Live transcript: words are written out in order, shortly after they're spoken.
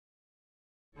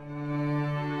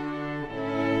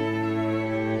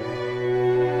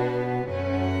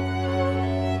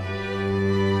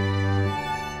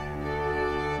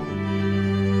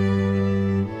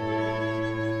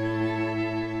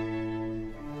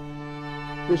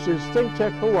This is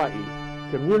ThinkTech Hawaii.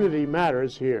 Community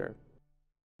matters here.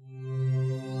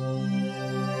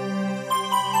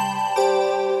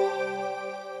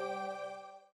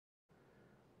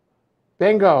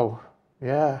 Bingo.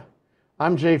 Yeah.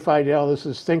 I'm Jay Fidell. This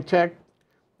is ThinkTech.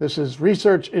 This is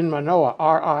Research in Manoa,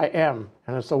 RIM.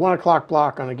 And it's the 1 o'clock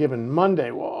block on a given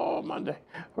Monday. Whoa, Monday.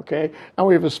 Okay. And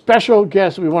we have a special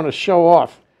guest we want to show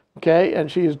off. Okay. And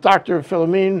she is Dr.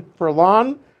 Philomene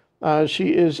Verlaan. She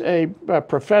is a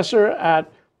professor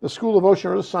at the School of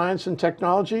Ocean Earth Science and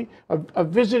Technology, a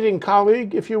visiting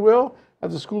colleague, if you will,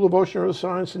 at the School of Ocean Earth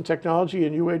Science and Technology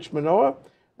in UH Manoa.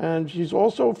 And she's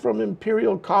also from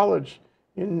Imperial College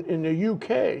in the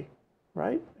UK,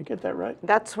 right? I get that right?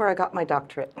 That's where I got my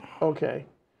doctorate. Okay.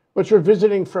 But you're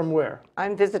visiting from where?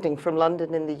 I'm visiting from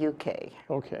London in the UK.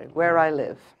 Okay. Where I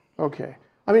live. Okay.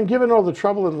 I mean, given all the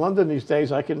trouble in London these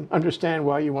days, I can understand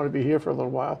why you want to be here for a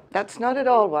little while. That's not at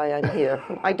all why I'm here.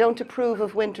 I don't approve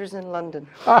of winters in London.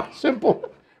 Ah,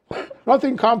 simple.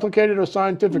 Nothing complicated or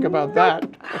scientific about that.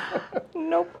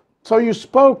 Nope. So you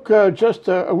spoke just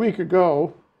a week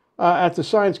ago at the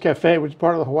Science Cafe, which is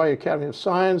part of the Hawaii Academy of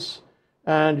Science,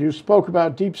 and you spoke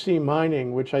about deep sea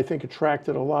mining, which I think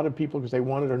attracted a lot of people because they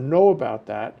wanted to know about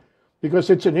that,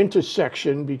 because it's an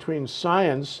intersection between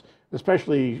science,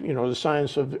 especially the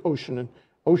science of the ocean and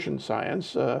ocean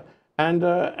science,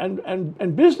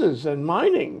 and business and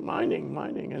mining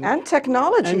and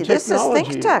technology. This is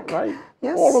ThinkTech, right?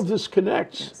 Yes. All of this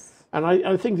connects. Yes. And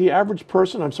I think the average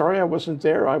person, I'm sorry I wasn't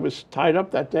there, I was tied up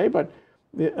that day, but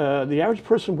the average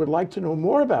person would like to know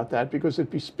more about that because it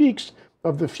bespeaks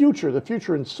of the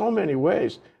future in so many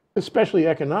ways, especially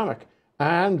economic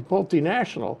and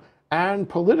multinational and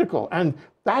political. And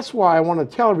that's why I want to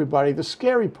tell everybody the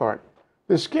scary part.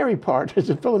 The scary part is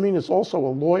that Philomene is also a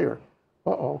lawyer.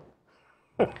 Uh-oh.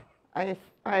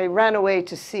 I ran away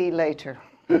to sea later.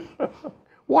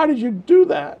 Why did you do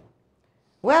that?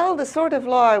 Well, the sort of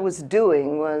law I was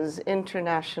doing was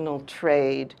international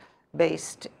trade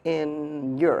based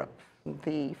in Europe,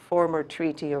 the former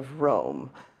Treaty of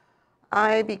Rome.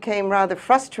 I became rather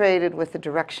frustrated with the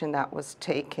direction that was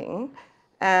taking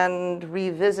and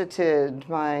revisited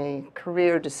my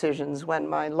career decisions when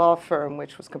my law firm,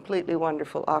 which was completely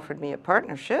wonderful, offered me a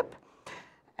partnership,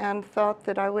 and thought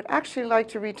that I would actually like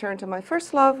to return to my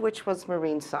first love, which was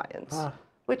marine science,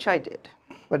 which I did.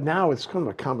 But now it's kind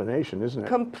of a combination, isn't it?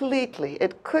 Completely.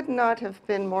 It could not have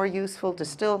been more useful to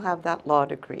still have that law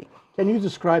degree. Can you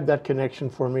describe that connection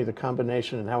for me, the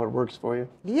combination, and how it works for you?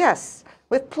 Yes,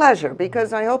 with pleasure,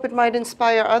 because I hope it might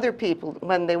inspire other people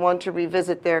when they want to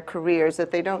revisit their careers,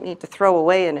 that they don't need to throw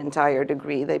away an entire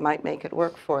degree. They might make it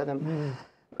work for them.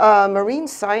 Marine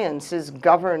science is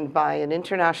governed by an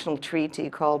international treaty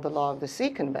called the Law of the Sea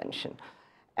Convention.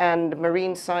 And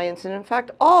marine science, and in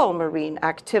fact all marine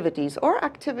activities or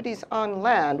activities on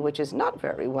land, which is not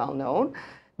very well known,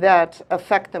 that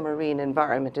affect the marine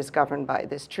environment, is governed by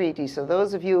this treaty. So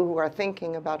those of you who are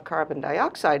thinking about carbon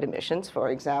dioxide emissions,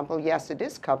 for example, yes, it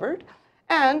is covered,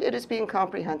 and it is being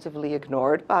comprehensively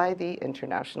ignored by the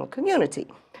international community.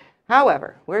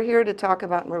 However, we're here to talk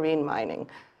about marine mining.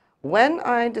 When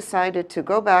I decided to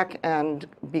go back and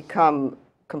become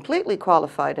completely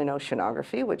qualified in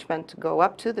oceanography, which meant to go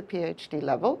up to the PhD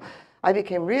level, I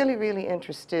became really, really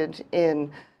interested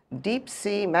in deep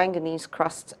sea manganese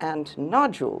crusts and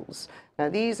nodules. Now,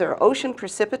 these are ocean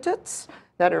precipitates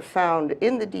that are found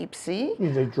in the deep sea.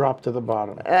 They drop to the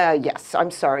bottom. Yes,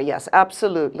 I'm sorry, yes,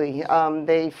 absolutely.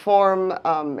 They form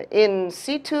in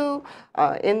situ,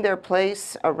 in their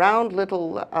place, around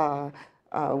little,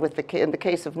 in the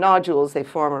case of nodules, they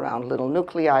form around little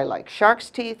nuclei like shark's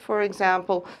teeth, for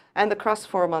example, and the crusts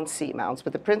form on seamounts,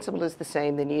 but the principle is the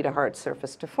same. They need a hard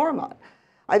surface to form on.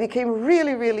 I became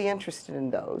really, really interested in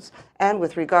those. And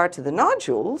with regard to the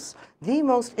nodules, the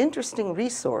most interesting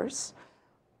resource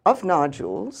of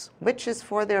nodules, which is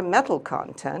for their metal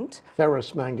content.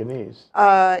 Ferrous-manganese.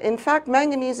 In fact,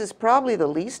 manganese is probably the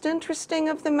least interesting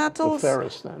of the metals. The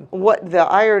ferrous, then. The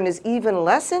iron is even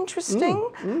less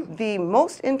interesting. The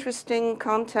most interesting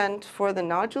content for the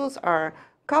nodules are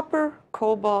copper,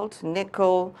 cobalt,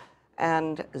 nickel,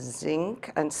 and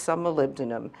zinc, and some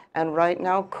molybdenum. And right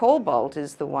now, cobalt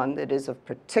is the one that is of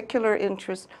particular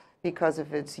interest because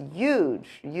of its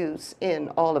huge use in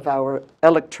all of our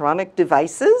electronic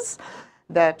devices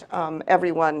that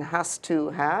everyone has to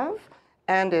have.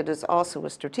 And it is also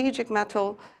a strategic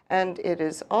metal, and it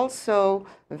is also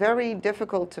very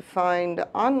difficult to find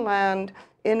on land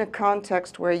in a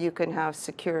context where you can have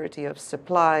security of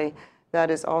supply that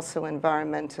is also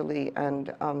environmentally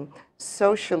and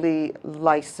socially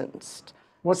licensed.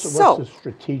 What's So, a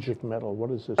strategic metal?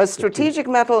 What is this? a strategic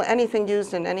metal, anything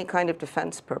used in any kind of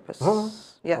defense purpose. Huh?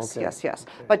 Yes, Okay. yes, yes.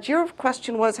 But your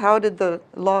question was, how did the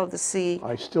law of the sea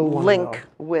I still want to link know.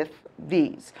 with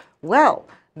these? Well,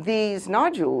 these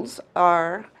nodules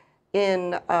are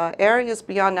in areas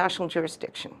beyond national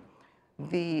jurisdiction.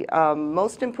 The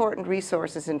most important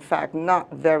resource is, in fact,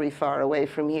 not very far away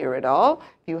from here at all.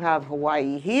 You have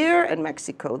Hawaii here and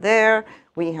Mexico there.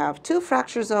 We have two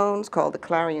fracture zones called the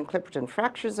Clarion-Clipperton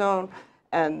Fracture Zone,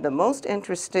 and the most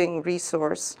interesting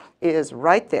resource is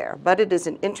right there, but it is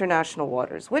in international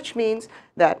waters, which means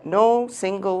that no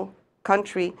single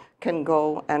country can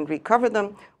go and recover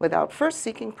them without first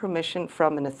seeking permission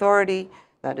from an authority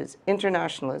that is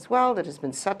international as well, that has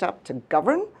been set up to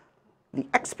govern the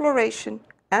exploration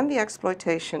and the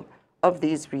exploitation of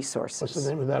these resources. What's the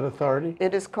name of that authority?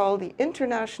 It is called the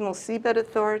International Seabed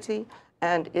Authority,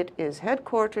 and it is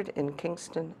headquartered in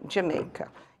Kingston, Jamaica.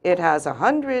 It has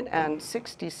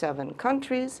 167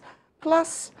 countries,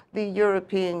 plus the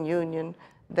European Union,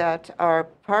 that are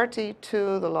party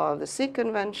to the Law of the Sea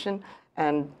Convention,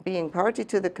 and being party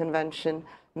to the convention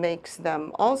makes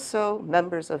them also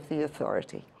members of the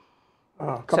authority.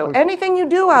 So anything you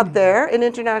do out there in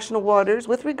international waters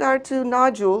with regard to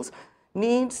nodules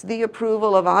needs the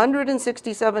approval of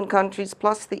 167 countries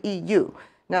plus the EU.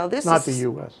 Now this Not is the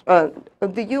U.S.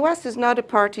 The U.S. is not a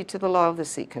party to the Law of the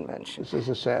Sea Convention. This is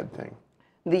a sad thing.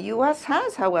 The U.S.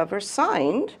 has, however,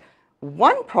 signed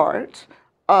one part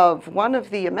of one of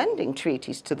the amending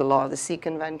treaties to the Law of the Sea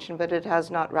Convention, but it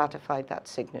has not ratified that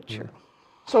signature.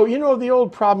 So, you know, the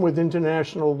old problem with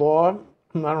international law,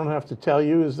 I don't have to tell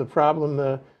you, is the problem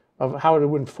of how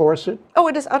to enforce it. Oh,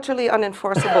 it is utterly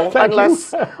unenforceable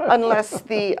unless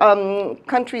the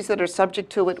countries that are subject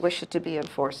to it wish it to be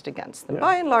enforced against them. Yeah.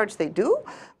 By and large, they do,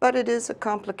 but it is a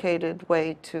complicated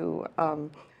way to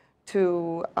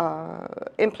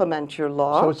implement your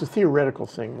law. So it's a theoretical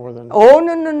thing more than... Oh,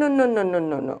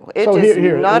 no. It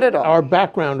is not at all. Our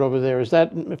background over there, is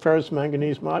that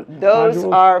ferro-manganese nodules? Those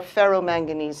are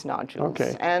ferro-manganese nodules.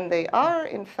 Okay. And they are,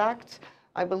 in fact,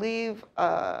 I believe,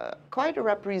 quite a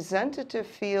representative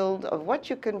field of what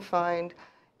you can find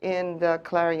in the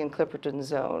Clarion-Clipperton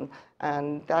zone.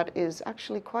 And that is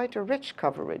actually quite a rich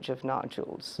coverage of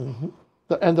nodules. Mm-hmm.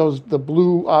 And the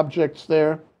blue objects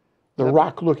there? The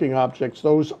rock-looking objects,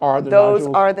 those are the nodules?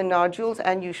 Those are the nodules,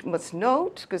 and you must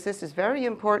note, because this is very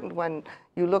important when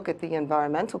you look at the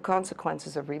environmental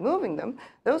consequences of removing them,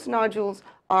 those nodules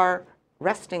are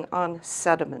resting on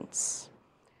sediments.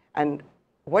 And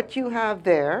what you have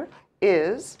there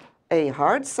is a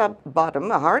hard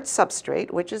bottom, a hard substrate,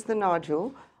 which is the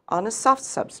nodule, on a soft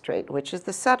substrate, which is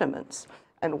the sediments.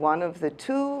 And one of the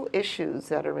two issues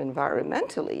that are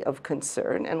environmentally of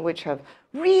concern and which have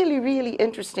really, really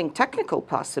interesting technical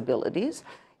possibilities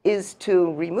is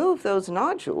to remove those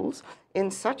nodules in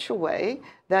such a way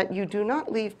that you do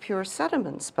not leave pure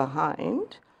sediments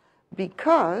behind,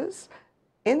 because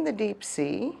in the deep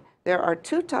sea, there are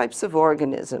two types of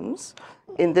organisms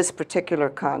in this particular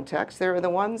context. There are the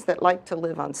ones that like to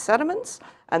live on sediments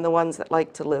and the ones that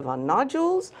like to live on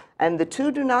nodules, and the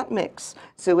two do not mix.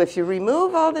 So if you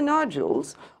remove all the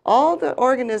nodules, all the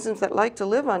organisms that like to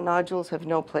live on nodules have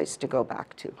no place to go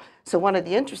back to. So one of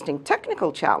the interesting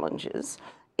technical challenges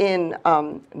in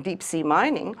deep sea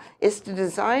mining is to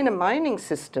design a mining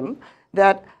system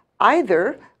that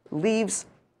either leaves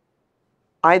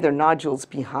nodules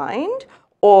behind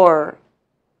or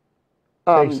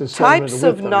types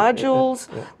of nodules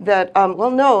that,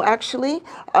 well, no, actually,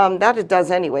 that it does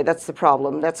anyway. That's the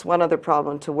problem. That's one other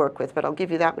problem to work with, but I'll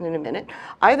give you that one in a minute.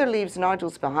 Either leaves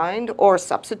nodules behind or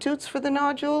substitutes for the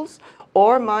nodules,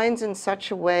 or mines in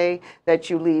such a way that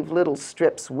you leave little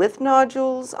strips with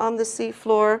nodules on the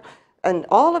seafloor. And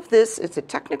all of this, it's a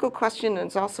technical question, and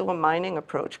it's also a mining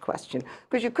approach question.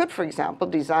 Because you could, for example,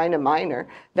 design a miner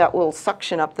that will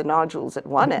suction up the nodules at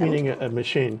one end. Meaning a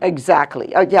machine.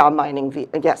 Exactly. Yeah, a mining,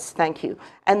 yes, thank you.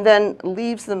 And then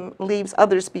leaves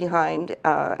others behind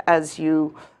as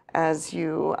you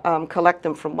collect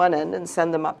them from one end and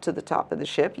send them up to the top of the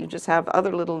ship. You just have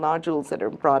other little nodules that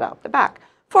are brought out the back,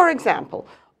 for example.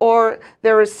 Or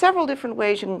there are several different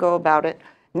ways you can go about it.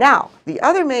 Now, the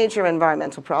other major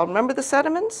environmental problem, remember the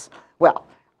sediments? Well,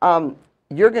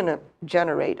 you're going to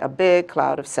generate a big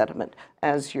cloud of sediment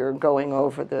as you're going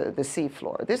over the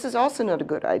seafloor. This is also not a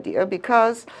good idea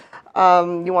because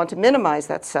you want to minimize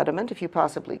that sediment if you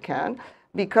possibly can,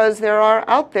 because there are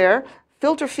out there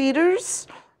filter feeders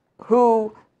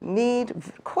who need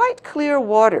quite clear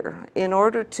water in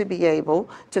order to be able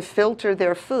to filter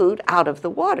their food out of the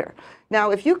water.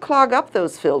 Now, if you clog up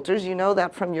those filters, you know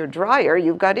that from your dryer,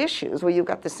 you've got issues. Well, you've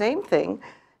got the same thing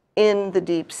in the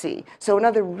deep sea. So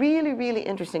another really, really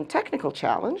interesting technical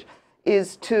challenge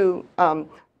is to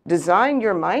design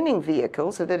your mining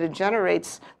vehicle so that it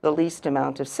generates the least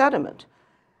amount of sediment.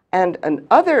 And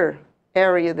another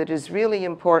area that is really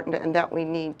important and that we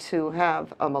need to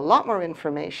have a lot more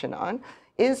information on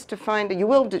is to find, you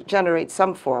will generate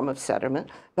some form of sediment,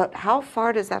 but how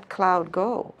far does that cloud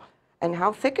go? And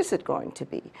how thick is it going to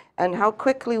be? And how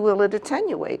quickly will it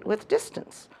attenuate with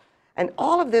distance? And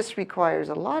all of this requires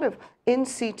a lot of in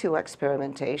situ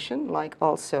experimentation, like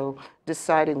also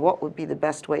deciding what would be the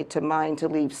best way to mine to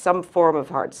leave some form of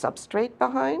hard substrate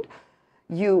behind.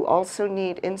 You also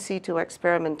need in situ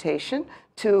experimentation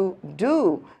to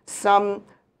do some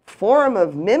form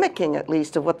of mimicking, at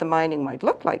least, of what the mining might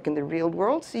look like in the real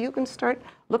world, so you can start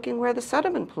looking where the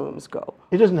sediment plumes go.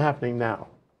 It isn't happening now.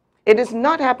 It is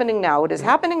not happening now. What is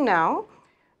happening now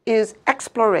is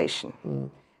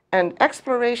exploration. And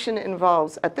exploration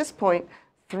involves, at this point,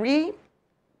 3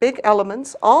 big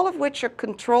elements, all of which are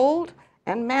controlled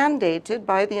and mandated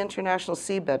by the International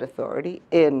Seabed Authority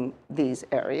in these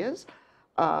areas,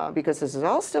 because this is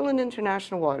all still in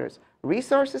international waters.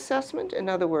 Resource assessment, in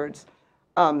other words,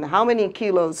 how many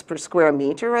kilos per square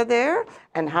meter are there,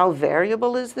 and how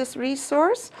variable is this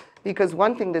resource? Because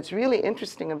one thing that's really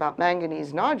interesting about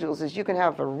manganese nodules is you can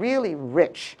have a really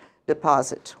rich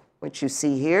deposit, which you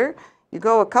see here. You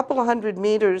go a couple of 100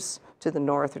 meters to the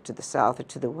north or to the south or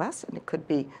to the west, and it could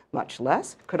be much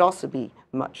less. It could also be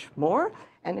much more,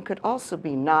 and it could also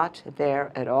be not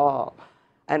there at all.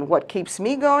 And what keeps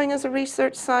me going as a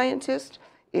research scientist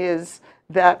is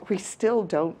that we still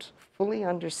don't fully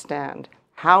understand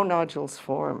how nodules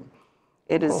form.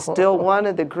 It is still one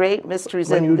of the great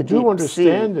mysteries in the deep sea. When you do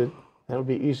understand it, that'll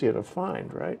be easier to find,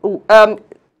 right?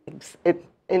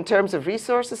 In terms of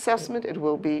resource assessment, it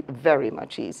will be very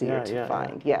much easier to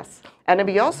find, yes. And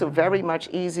it'll be also very much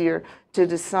easier to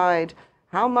decide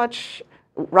how much.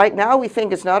 Right now, we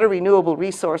think it's not a renewable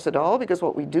resource at all, because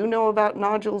what we do know about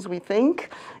nodules, we think,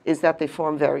 is that they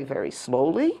form very, very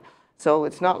slowly. So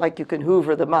it's not like you can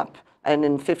hoover them up and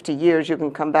in 50 years you can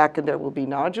come back and there will be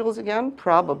nodules again.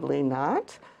 Probably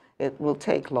not. It will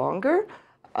take longer.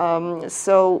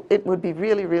 So it would be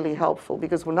really, really helpful,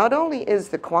 because not only is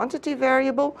the quantity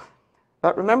variable,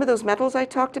 but remember those metals I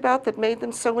talked about that made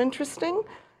them so interesting?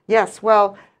 Yes,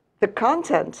 well, the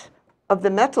content of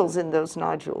the metals in those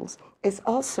nodules is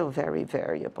also very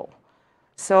variable.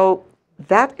 So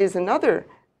that is another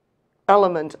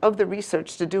element of the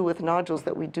research to do with nodules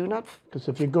that we do not. Because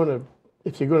if you're going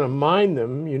to mine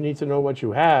them, you need to know what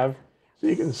you have, so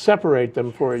you can separate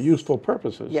them for useful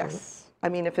purposes. Yes. Right? I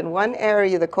mean, if in one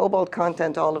area the cobalt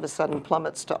content all of a sudden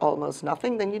plummets to almost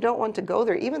nothing, then you don't want to go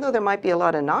there. Even though there might be a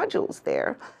lot of nodules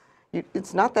there,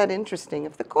 it's not that interesting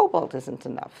if the cobalt isn't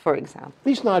enough, for example.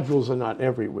 These nodules are not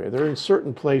everywhere. They're in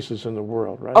certain places in the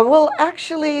world, right? Well,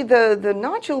 actually, the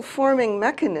nodule forming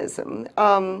mechanism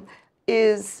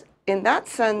is, in that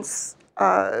sense,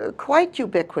 quite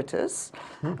ubiquitous.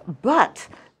 But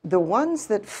the ones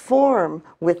that form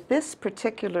with this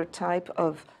particular type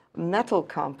of metal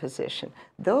composition,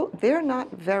 though they're not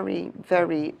very,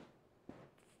 very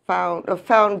found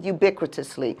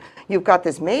ubiquitously. You've got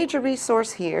this major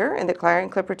resource here in the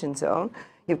Clarion-Clipperton Zone.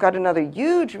 You've got another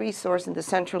huge resource in the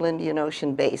Central Indian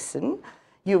Ocean Basin.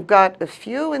 You've got a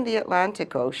few in the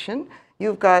Atlantic Ocean.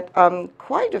 You've got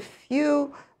quite a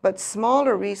few, but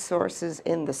smaller resources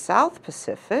in the South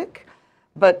Pacific.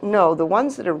 But no, the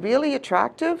ones that are really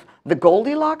attractive, the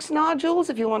Goldilocks nodules,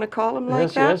 if you want to call them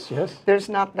like that, yes. there's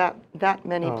not that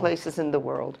many places in the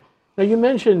world. Now, you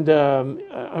mentioned,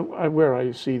 where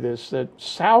I see this, that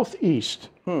southeast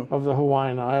of the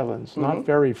Hawaiian Islands, not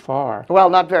very far. Well,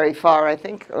 not very far. I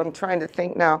think, I'm trying to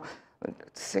think now,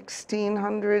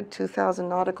 1,600, 2,000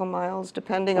 nautical miles,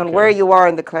 depending on where you are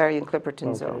in the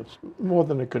Clarion-Clipperton Zone. It's more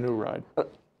than a canoe ride.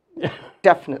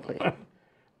 Definitely.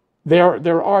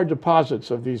 There are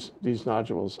deposits of these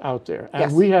nodules out there.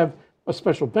 And we have a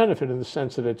special benefit in the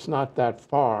sense that it's not that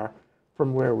far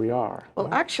from where we are.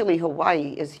 Well, actually,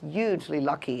 Hawaii is hugely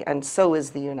lucky, and so is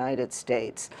the United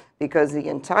States, because the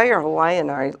entire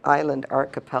Hawaiian Island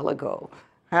archipelago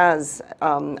has,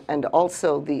 and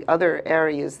also the other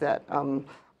areas that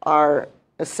are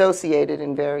associated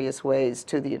in various ways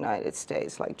to the United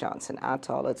States, like Johnson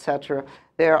Atoll, etc.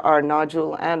 There are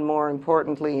nodule, and more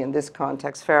importantly in this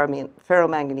context,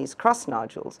 ferro-manganese crust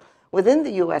nodules within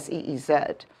the U.S.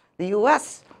 EEZ. The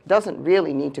U.S. doesn't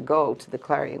really need to go to the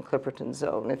Clarion-Clipperton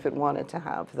Zone if it wanted to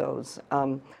have those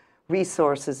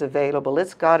resources available.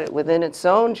 It's got it within its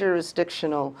own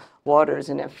jurisdictional waters,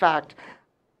 and in fact,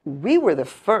 we were the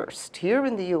first here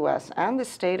in the U.S. and the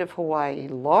state of Hawaii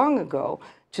long ago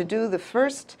to do the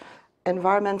first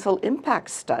environmental impact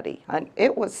study. And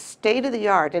it was state of the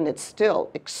art, and it's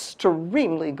still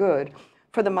extremely good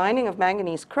for the mining of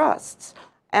manganese crusts,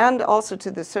 and also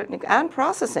to the certain, and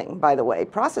processing, by the way,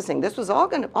 processing. This was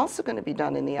also going to be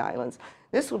done in the islands.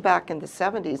 This was back in the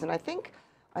 70s, and I think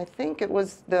it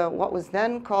was what was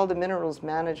then called the Minerals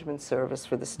Management Service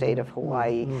for the state of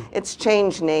Hawaii. It's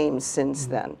changed names since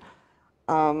then.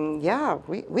 Yeah,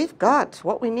 we've got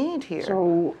what we need here.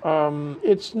 So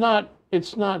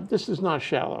this is not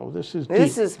shallow. This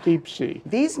is deep sea.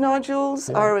 These nodules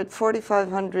are at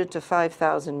 4,500 to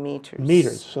 5,000 meters.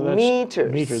 Meters. So that's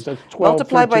meters. That's 12,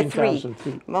 multiplied by 13,000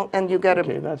 3. feet. And you get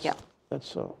Okay, that's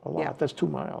a lot. Yeah. That's 2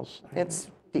 miles. It's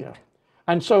deep. Yeah.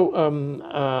 And so,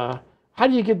 how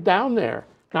do you get down there?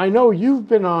 Now, I know you've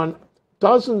been on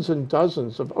dozens and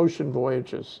dozens of ocean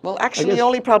voyages. Well, actually,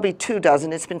 only probably 2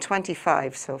 dozen. It's been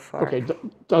 25 so far. Okay,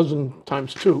 dozen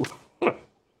times 2.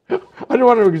 I don't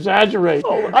want to exaggerate.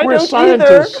 I We're don't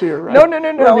scientists either. here, right? No.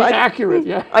 We're being accurate,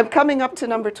 yeah. I'm coming up to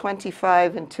number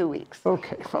 25 in 2 weeks.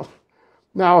 Okay, well,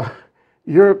 now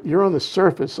you're on the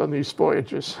surface on these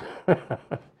voyages.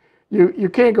 You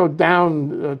can't go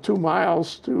down 2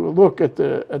 miles to look at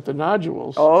the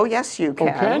nodules. Oh, yes, you can.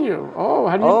 Oh, can you? Oh,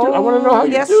 how do you do? I want to know how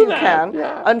you yes, do you that. can.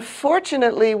 Yeah.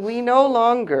 Unfortunately, we no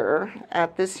longer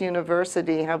at this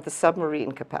university have the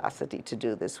submarine capacity to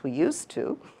do this. We used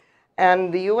to.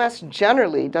 And the U.S.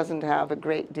 generally doesn't have a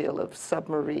great deal of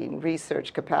submarine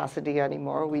research capacity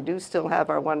anymore. We do still have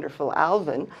our wonderful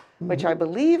Alvin, which I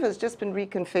believe has just been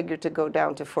reconfigured to go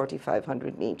down to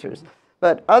 4,500 meters.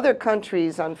 But other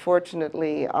countries,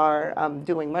 unfortunately, are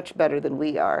doing much better than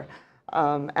we are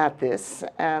at this.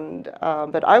 And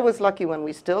but I was lucky when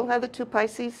we still had the 2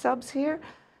 Pisces subs here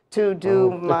to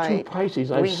do the 2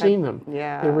 Pisces, I've seen them.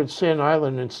 Yeah. They were at Sand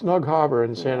Island, in Snug Harbor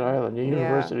in Sand Island, the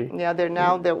university. Yeah, they're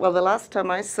now, well, the last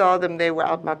time I saw them, they were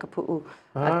out Makapu'u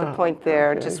at the point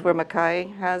there, just where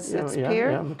Makai has its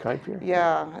pier. Yeah, Makai Pier.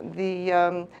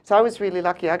 Yeah, so I was really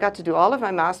lucky. I got to do all of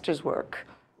my master's work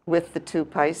with the 2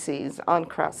 Pisces on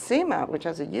Crust Seamount, which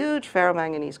has a huge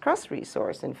ferro-manganese crust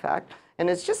resource, in fact, and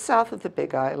it's just south of the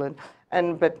Big Island.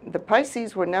 But the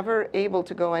Pisces were never able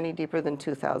to go any deeper than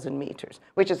 2,000 meters,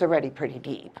 which is already pretty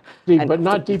deep. Deep, but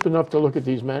not deep enough to look at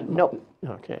these men? No.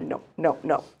 Okay.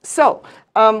 No. So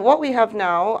what we have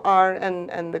now are,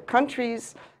 and the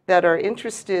countries that are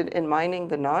interested in mining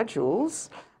the nodules,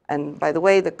 and by the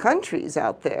way, the countries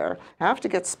out there have to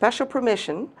get special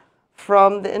permission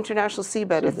from the International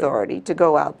Seabed Authority to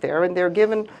go out there, and they're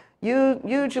given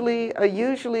usually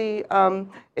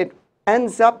it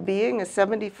ends up being a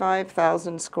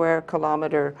 75,000 square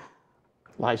kilometer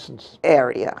license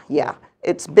area. Yeah,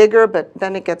 it's bigger, but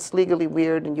then it gets legally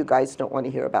weird, and you guys don't want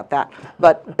to hear about that.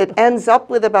 But it ends up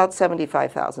with about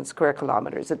 75,000 square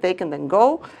kilometers that they can then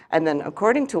go, and then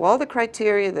according to all the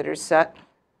criteria that are set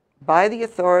by the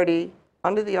authority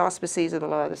under the auspices of the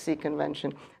Law of the Sea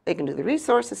Convention, they can do the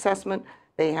resource assessment.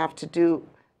 They have to do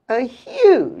a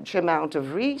huge amount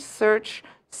of research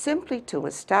simply to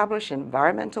establish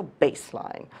environmental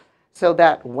baseline, so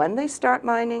that when they start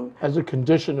mining, as a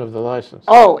condition of the license.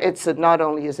 Oh, not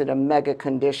only is it a mega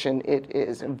condition, it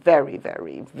is very,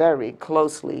 very, very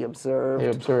closely observed. They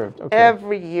observed. Okay.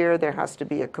 Every year there has to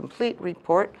be a complete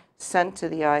report sent to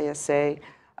the ISA.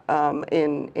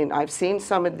 I've seen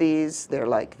some of these. They're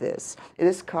like this.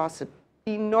 This costs an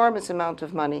enormous amount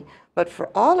of money. But for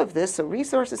all of this, a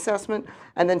resource assessment,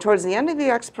 and then towards the end of the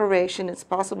exploration, it's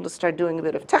possible to start doing a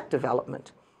bit of tech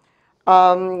development.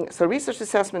 So research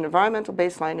assessment, environmental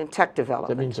baseline, and tech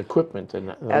development. That means equipment.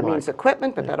 That means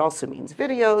equipment, but that also means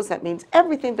videos. That means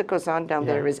everything that goes on down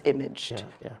there is imaged.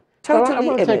 Yeah. Totally I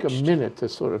want to imaged. take a minute to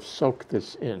sort of soak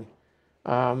this in.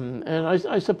 And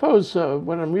I suppose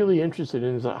what I'm really interested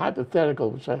in is a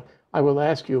hypothetical, which I will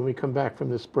ask you when we come back from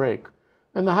this break.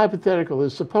 And the hypothetical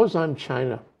is, suppose I'm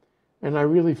China, and I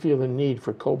really feel a need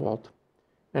for cobalt,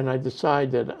 and I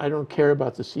decide that I don't care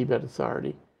about the Seabed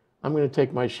Authority. I'm going to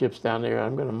take my ships down there, and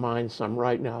I'm going to mine some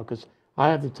right now, because I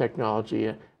have the technology,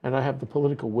 and I have the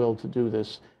political will to do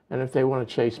this, and if they want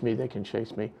to chase me, they can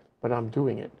chase me, but I'm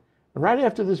doing it. And right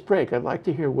after this break, I'd like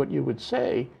to hear what you would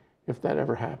say if that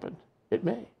ever happened. It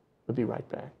may. We'll be right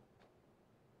back.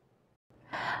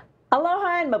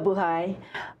 Aloha and mabuhay.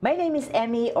 My name is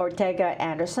Emmy Ortega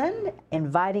Anderson,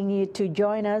 inviting you to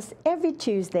join us every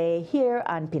Tuesday here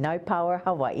on Pinoy Power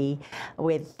Hawaii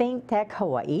with ThinkTech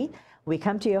Hawaii. We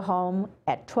come to your home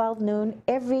at 12 noon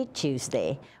every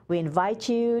Tuesday. We invite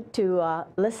you to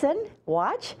listen,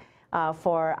 watch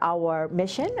for our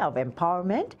mission of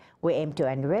empowerment. We aim to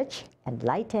enrich,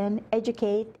 enlighten,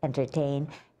 educate, entertain,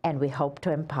 and we hope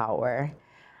to empower.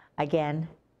 Again,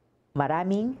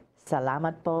 maraming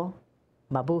salamat po.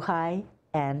 Mabuhay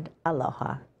and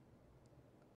aloha.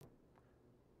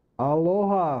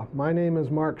 Aloha, my name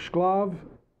is Mark Shklov.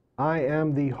 I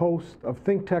am the host of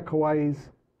ThinkTech Hawaii's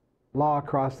Law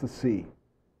Across the Sea.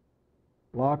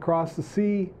 Law Across the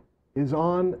Sea is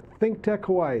on ThinkTech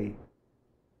Hawaii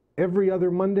every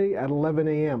other Monday at 11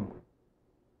 a.m.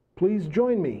 Please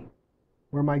join me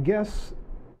where my guests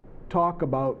talk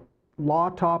about law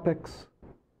topics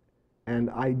and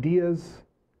ideas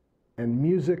and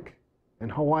music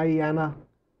and Hawaiiana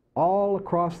all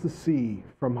across the sea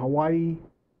from Hawaii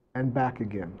and back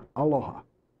again. Aloha.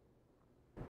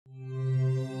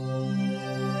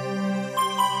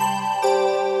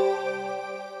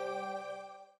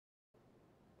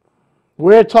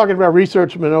 We're talking about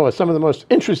research in Manoa, some of the most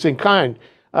interesting kind.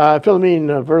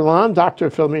 Philomene Verlaan, Dr.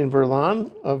 Philomene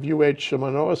Verlaan of UH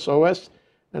Manoa, SOAS,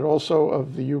 and also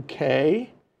of the UK.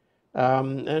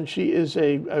 And she is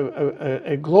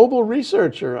a global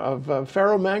researcher of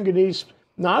ferro-manganese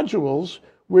nodules,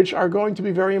 which are going to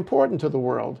be very important to the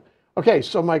world. Okay,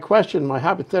 so my question, my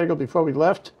hypothetical before we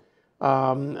left,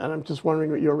 and I'm just wondering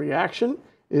what your reaction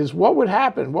is, what would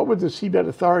happen? What would the Seabed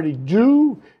Authority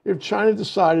do if China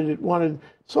decided it wanted,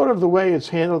 sort of the way it's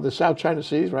handled the South China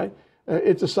Seas, right?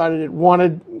 It decided it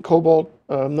wanted cobalt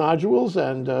nodules,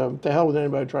 and to hell with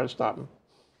anybody trying to stop them.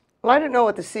 Well, I don't know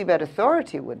what the Seabed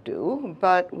Authority would do,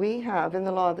 but we have in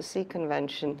the Law of the Sea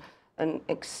Convention an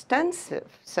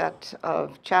extensive set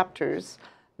of chapters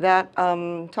that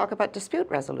talk about dispute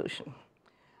resolution.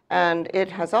 And it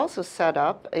has also set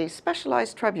up a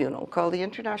specialized tribunal called the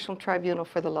International Tribunal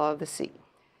for the Law of the Sea.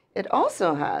 It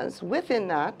also has, within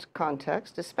that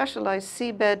context, a specialized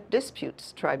seabed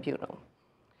disputes tribunal.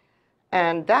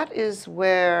 And that is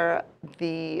where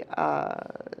the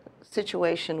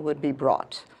situation would be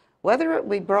brought. Whether it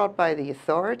be brought by the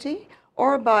authority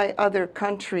or by other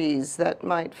countries that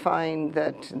might find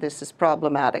that this is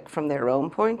problematic from their own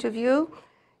point of view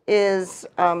is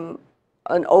an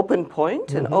open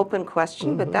point, an open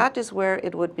question, but that is where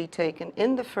it would be taken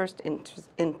in the first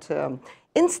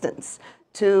instance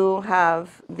to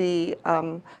have the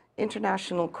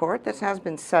International Court that has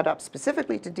been set up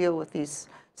specifically to deal with these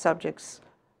subjects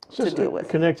to deal with.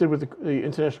 Connected with the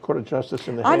International Court of Justice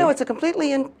in The Hague? I know, it's a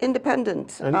completely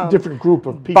independent and different group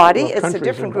of people. Body. It's a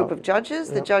different group of judges.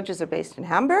 Yep. The judges are based in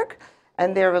Hamburg,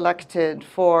 and they're elected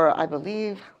for, I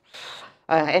believe,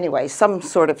 anyway, some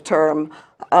sort of term,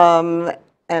 and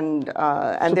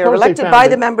they're elected by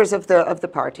the members of the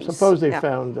parties. Suppose they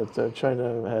found that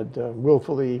China had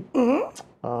willfully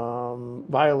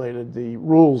violated the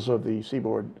rules of the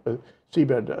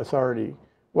Seabed Authority.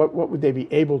 What would they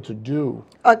be able to do?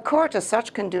 A court as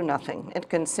such can do nothing. It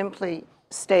can simply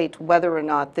state whether or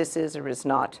not this is or is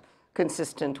not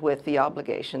consistent with the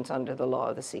obligations under the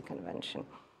Law of the Sea Convention.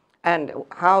 And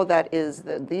how that is,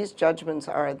 that these judgments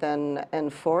are then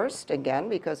enforced, again,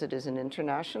 because it is an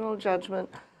international judgment,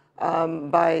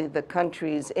 by the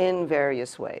countries in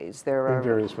various ways.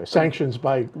 Sanctions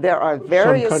by there are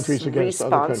various some countries against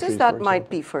responses. other countries, that might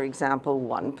be, for example,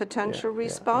 one potential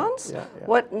response.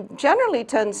 What generally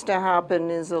tends to happen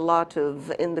is a lot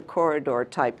of in the corridor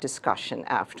type discussion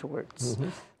afterwards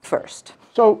first.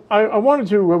 So I wanted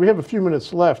to, we have a few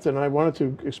minutes left, and I wanted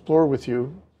to explore with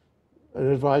you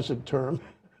an advised term.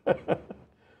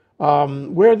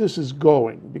 Where this is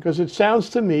going, because it sounds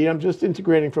to me, I'm just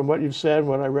integrating from what you've said and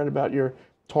what I read about your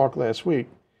talk last week,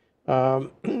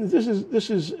 this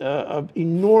is of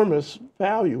enormous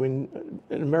value in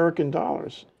American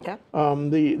dollars. Yeah.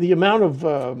 The amount of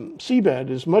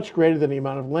seabed is much greater than the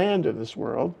amount of land in this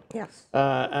world. Yes.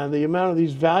 And the amount of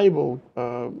these valuable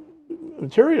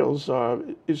materials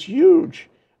is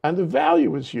huge, and the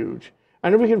value is huge.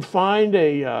 And if we can find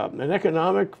an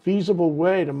economic, feasible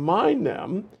way to mine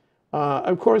them,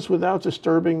 of course, without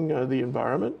disturbing the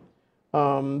environment,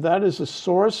 that is a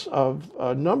source of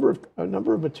a number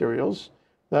of materials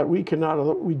that we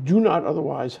do not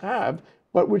otherwise have,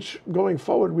 but which going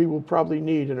forward we will probably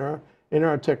need in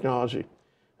our technology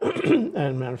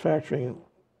and manufacturing.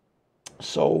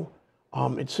 So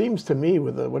it seems to me,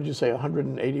 with what did you say,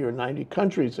 180 or 90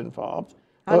 countries involved,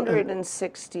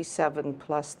 167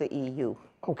 plus the EU.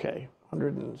 Okay.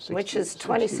 160, which is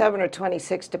 27 or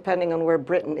 26, depending on where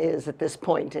Britain is at this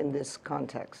point in this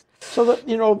context. So that,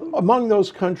 among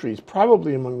those countries,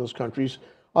 probably among those countries,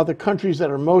 are the countries that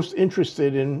are most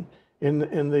interested in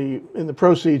the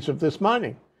proceeds of this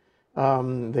mining.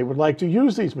 They would like to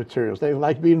use these materials. They would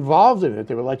like to be involved in it.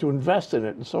 They would like to invest in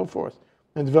it and so forth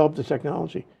and develop the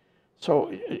technology. So,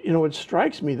 it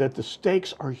strikes me that the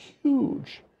stakes are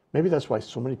huge. Maybe that's why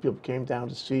so many people came down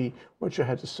to see what you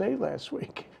had to say last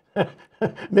week.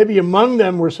 Maybe among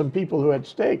them were some people who had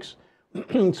stakes.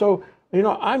 So You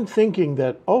know, I'm thinking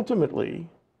that ultimately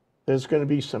there's going to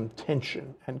be some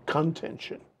tension and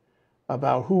contention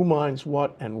about who mines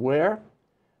what and where.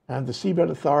 And the Seabed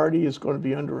Authority is going to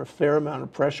be under a fair amount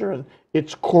of pressure, and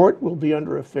its court will be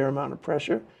under a fair amount of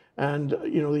pressure. And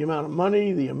you know, the amount of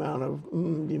money, the amount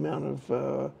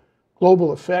of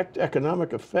global effect,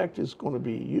 economic effect is going to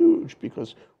be huge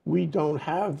because we don't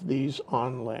have these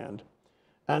on land.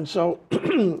 And so,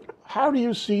 how do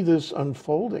you see this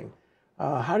unfolding?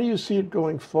 How do you see it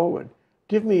going forward?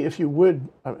 Give me, if you would,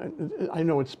 I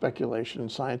know it's speculation,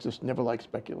 and scientists never like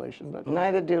speculation, but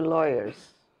Neither do lawyers.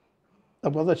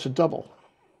 well, that's a double.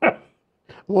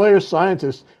 Lawyer,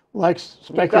 scientist likes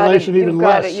speculation even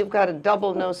less. You've got a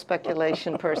double no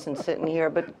speculation person sitting here,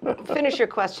 but finish your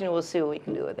question and we'll see what we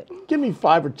can do with it. Give me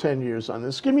 5 or 10 years on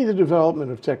this. Give me the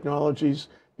development of technologies,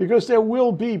 because there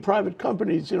will be private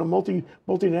companies, you know,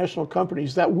 multinational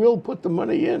companies that will put the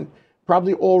money in,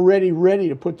 probably already ready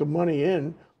to put the money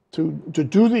in to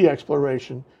do the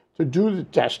exploration, to do the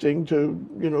testing, to,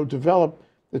 you know, develop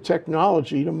the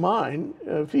technology to mine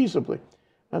feasibly.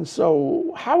 And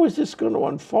so how is this going to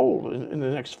unfold in the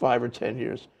next 5 or 10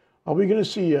 years? Are we going to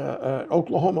see an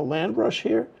Oklahoma land rush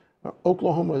here, an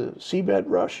Oklahoma seabed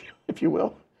rush, if you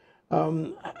will?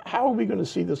 How are we going to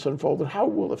see this unfold, and how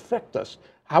it will affect us?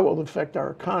 How it will affect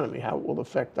our economy? How it will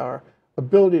affect our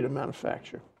ability to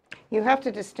manufacture? You have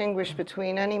to distinguish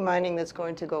between any mining that's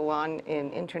going to go on in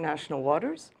international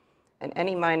waters and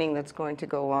any mining that's going to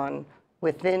go on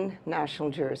within national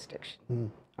jurisdiction.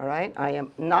 All right? I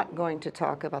am not going to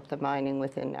talk about the mining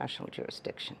within national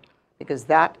jurisdiction, because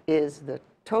that is the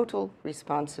total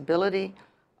responsibility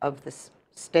of the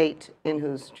state in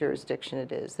whose jurisdiction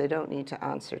it is. They don't need to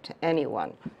answer to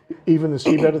anyone. Even the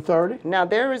Seabed Authority? Now,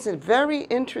 there is a very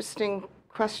interesting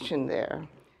question there.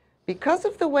 Because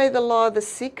of the way the Law of the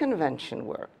Sea Convention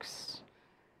works,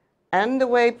 and the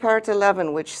way Part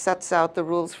 11, which sets out the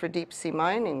rules for deep sea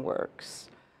mining, works,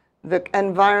 the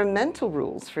environmental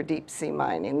rules for deep sea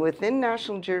mining within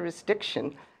national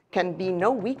jurisdiction can be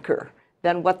no weaker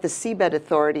than what the Seabed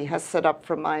Authority has set up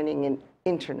for mining in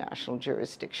international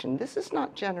jurisdiction. This is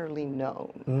not generally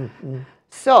known.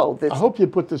 So I hope you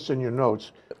put this in your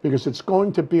notes, because it's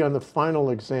going to be on the final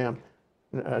exam.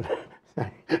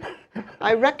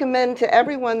 I recommend to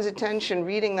everyone's attention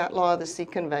reading that Law of the Sea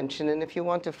Convention, and if you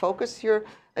want to focus your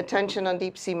attention on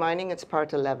deep sea mining, it's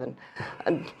Part 11.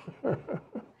 And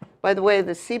by the way,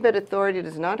 the Seabed Authority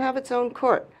does not have its own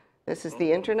court. This is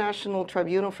the International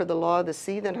Tribunal for the Law of the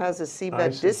Sea that has a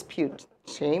seabed dispute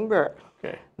chamber.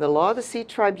 Okay. The Law of the Sea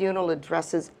Tribunal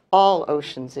addresses all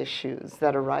oceans issues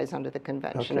that arise under the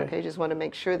convention. Okay, just want to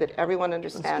make sure that everyone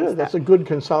understands that. That's a good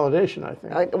consolidation, I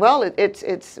think. Well,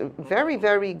 it's very,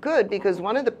 very good, because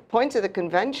one of the points of the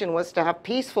convention was to have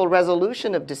peaceful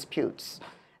resolution of disputes.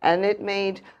 And it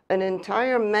made an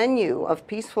entire menu of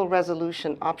peaceful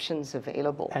resolution options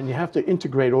available. And you have to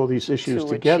integrate all these issues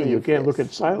together. You can't look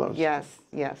at silos. Yes,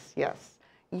 yes, yes.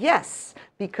 Yes,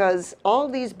 because all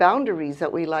these boundaries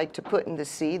that we like to put in the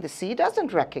sea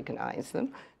doesn't recognize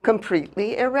them,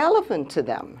 completely irrelevant to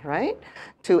them, right?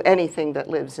 To anything that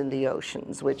lives in the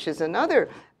oceans, which is another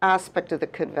aspect of the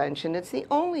convention. It's the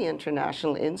only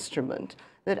international instrument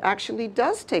that actually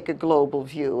does take a global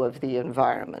view of the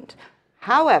environment.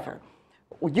 However,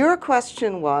 your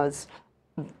question was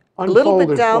a little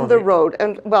bit down the road,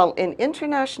 and well, in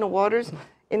international waters,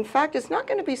 in fact, it's not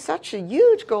going to be such a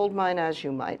huge gold mine as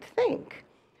you might think,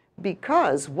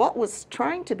 because what was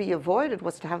trying to be avoided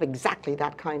was to have exactly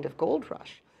that kind of gold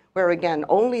rush, where again,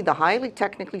 only the highly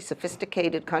technically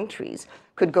sophisticated countries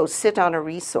could go sit on a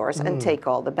resource and take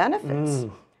all the benefits.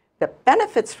 The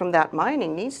benefits from that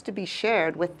mining needs to be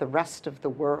shared with the rest of the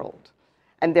world.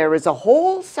 And there is a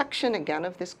whole section, again,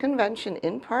 of this convention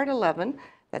in Part 11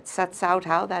 that sets out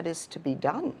how that is to be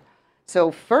done. So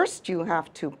first you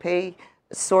have to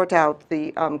sort out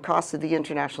the cost of the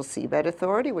International Seabed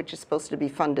Authority, which is supposed to be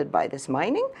funded by this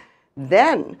mining.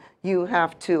 Then you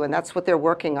have to, and that's what they're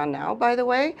working on now, by the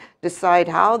way, decide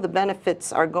how the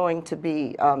benefits are going to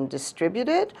be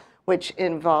distributed, which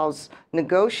involves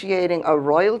negotiating a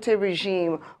royalty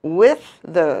regime with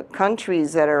the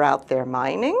countries that are out there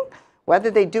mining.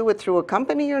 Whether they do it through a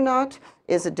company or not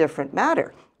is a different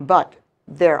matter. But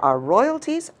there are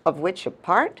royalties, of which a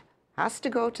part has to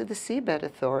go to the Seabed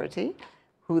Authority,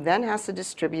 who then has to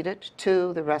distribute it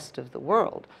to the rest of the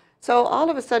world. So all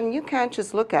of a sudden, you can't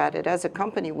just look at it as a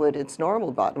company would its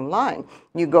normal bottom line.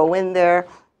 You go in there,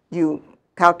 you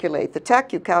calculate the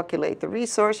tech, you calculate the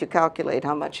resource, you calculate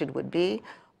how much it would be.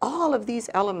 All of these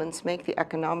elements make the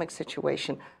economic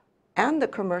situation and the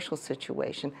commercial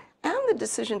situation and the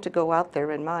decision to go out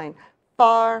there and mine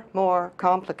far more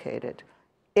complicated.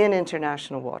 in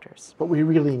international waters. But we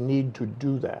really need to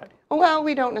do that. Well,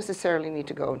 we don't necessarily need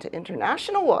to go into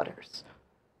international waters.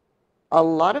 A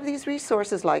lot of these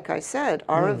resources, like I said,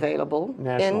 are available in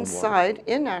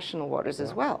national waters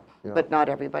as well, but not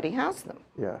everybody has them.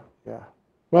 Yeah, yeah.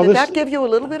 Well, Did that give you a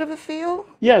little bit of a feel?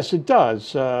 Yes, it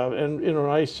does. And you know,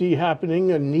 I see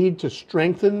happening a need to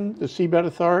strengthen the Seabed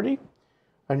Authority.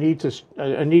 I need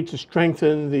to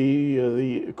strengthen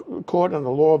the Court on the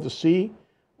Law of the Sea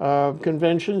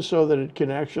Convention so that it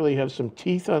can actually have some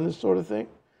teeth on this sort of thing.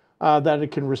 That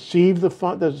it can receive the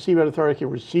fund, that the Seabed Authority can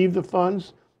receive the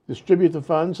funds, distribute the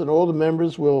funds, and all the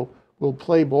members will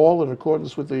play ball in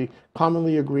accordance with the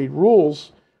commonly agreed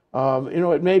rules. You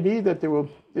know, it may be that there will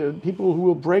people who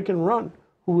will break and run,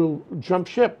 who will jump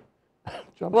ship.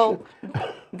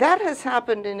 That has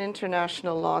happened in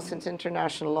international law since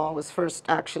international law was first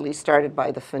actually started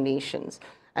by the Phoenicians.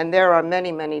 And there are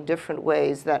many, many different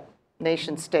ways that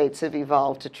nation states have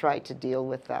evolved to try to deal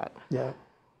with that. Yeah.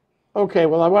 Okay,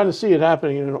 well, I want to see it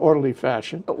happening in an orderly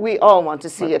fashion. We all want to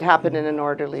see it happen in an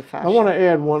orderly fashion. I want to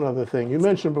add one other thing. You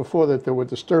mentioned before that there were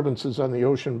disturbances on the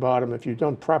ocean bottom if you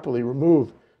don't properly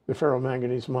remove the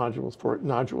ferro-manganese nodules,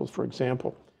 for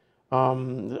example.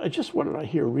 What did I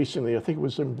hear recently? I think it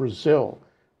was in Brazil,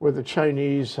 where the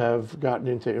Chinese have gotten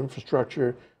into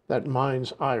infrastructure that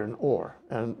mines iron ore,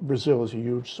 and Brazil is a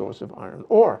huge source of iron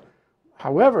ore.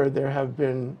 However, there have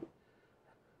been,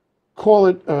 call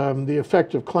it the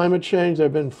effect of climate change, there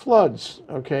have been floods,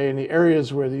 okay, in the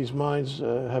areas where these mines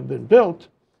have been built,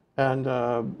 and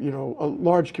you know,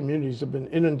 large communities have been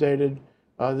inundated.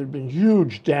 There have been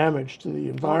huge damage to the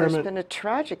environment. There's been a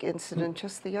tragic incident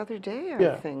just the other day,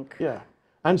 I think. Yeah.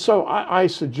 And so I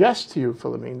suggest to you,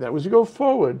 Philomene, that as we go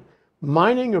forward,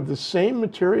 mining of the same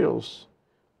materials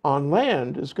on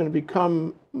land is going to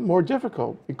become more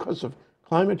difficult because of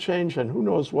climate change and who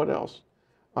knows what else.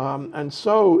 And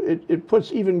so it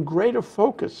puts even greater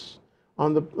focus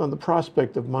on the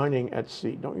prospect of mining at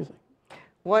sea, don't you think?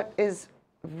 What is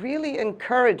really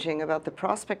encouraging about the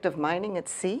prospect of mining at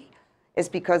sea is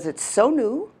because it's so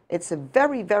new, it's a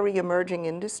very, very emerging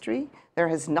industry. There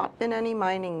has not been any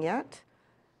mining yet.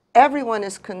 Everyone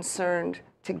is concerned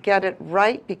to get it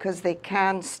right because they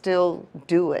can still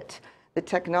do it. The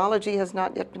technology has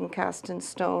not yet been cast in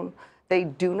stone. They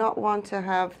do not want to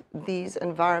have these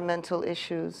environmental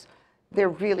issues. They're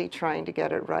really trying to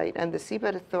get it right. And the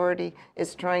Seabed Authority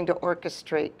is trying to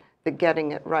orchestrate the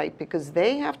getting it right because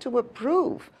they have to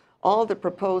approve all the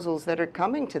proposals that are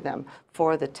coming to them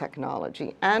for the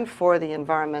technology and for the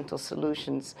environmental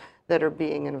solutions that are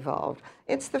being involved.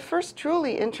 It's the first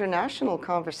truly international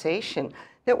conversation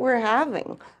that we're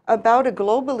having about a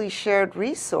globally shared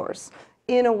resource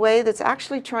in a way that's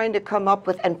actually trying to come up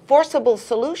with enforceable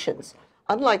solutions,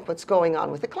 unlike what's going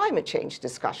on with the climate change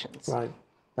discussions. Right.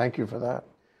 Thank you for that.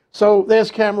 So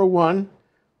there's camera one.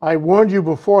 I warned you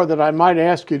before that I might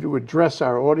ask you to address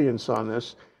our audience on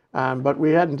this. But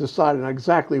we hadn't decided on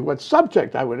exactly what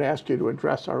subject I would ask you to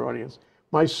address our audience.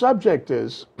 My subject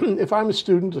is, if I'm a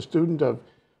student of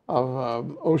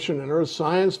ocean and earth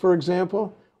science, for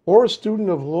example, or a student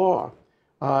of law,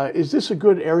 is this a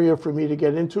good area for me to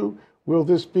get into? Will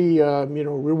this be, you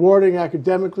know, rewarding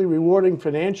academically, rewarding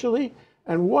financially?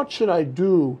 And what should I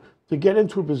do to get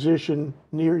into a position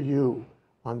near you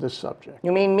on this subject?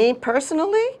 You mean me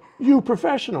personally? You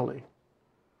professionally.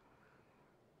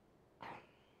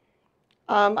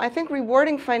 I think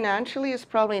rewarding financially is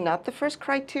probably not the first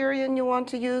criterion you want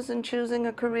to use in choosing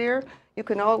a career. You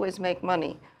can always make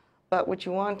money, but what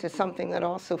you want is something that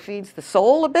also feeds the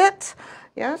soul a bit.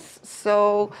 Yes,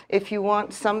 so if you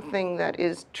want something that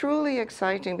is truly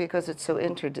exciting because it's so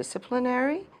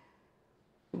interdisciplinary,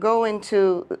 go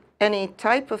into any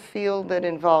type of field that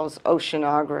involves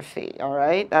oceanography, all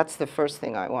right? That's the first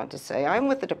thing I want to say. I'm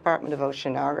with the Department of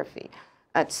Oceanography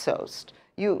at SOAST.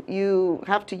 You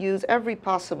have to use every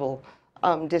possible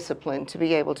discipline to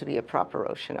be able to be a proper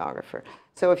oceanographer.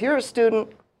 So if you're a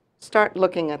student, start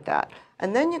looking at that.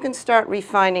 And then you can start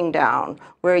refining down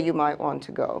where you might want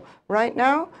to go. Right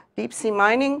now, deep sea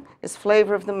mining is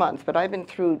flavor of the month, but I've been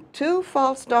through 2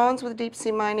 false dawns with deep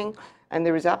sea mining, and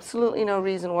there is absolutely no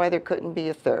reason why there couldn't be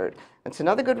a third. It's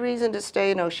another good reason to stay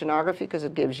in oceanography because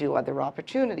it gives you other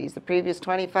opportunities. The previous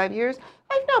 25 years,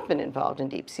 I've not been involved in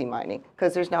deep sea mining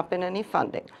because there's not been any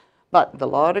funding. But the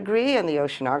law degree and the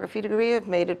oceanography degree have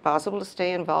made it possible to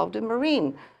stay involved in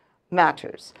marine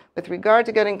matters. With regard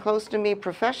to getting close to me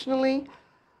professionally,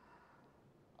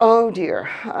 oh dear,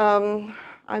 I'm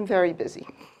very busy.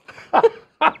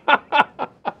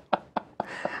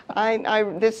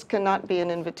 This cannot be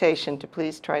an invitation to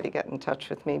please try to get in touch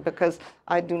with me, because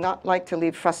I do not like to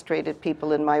leave frustrated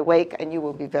people in my wake, and you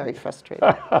will be very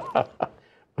frustrated.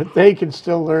 But they can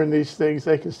still learn these things.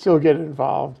 They can still get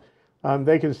involved.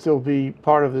 They can still be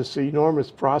part of this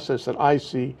enormous process that I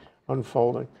see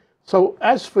unfolding. So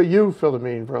as for you,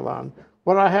 Philomene Verlaan,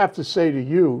 what I have to say to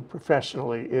you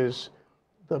professionally is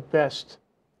the best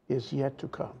is yet to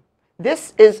come.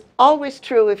 This is always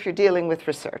true if you're dealing with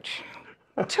research.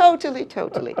 Totally,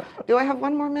 totally. Do I have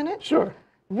one more minute? Sure.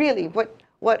 Really,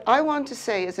 what I want to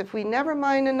say is, if we never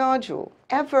mine a nodule,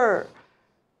 ever,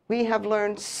 we have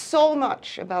learned so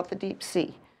much about the deep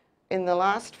sea in the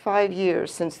last 5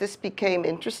 years since this became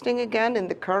interesting again in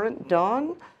the current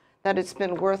dawn, that it's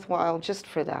been worthwhile just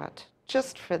for that,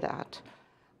 just for that.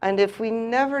 And if we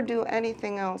never do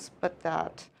anything else but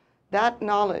that, that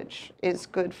knowledge is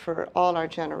good for all our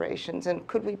generations. And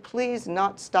could we please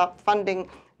not stop funding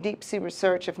deep sea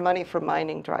research if money for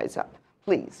mining dries up?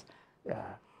 Please. Yeah.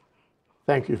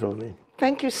 Thank you, Philomene.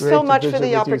 Thank you Great so to much visit for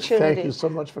the with you. opportunity. Thank you so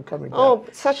much for coming down. Oh,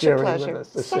 such a sharing with pleasure. us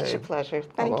the Such a same. pleasure.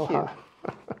 Thank Aloha.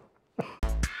 you.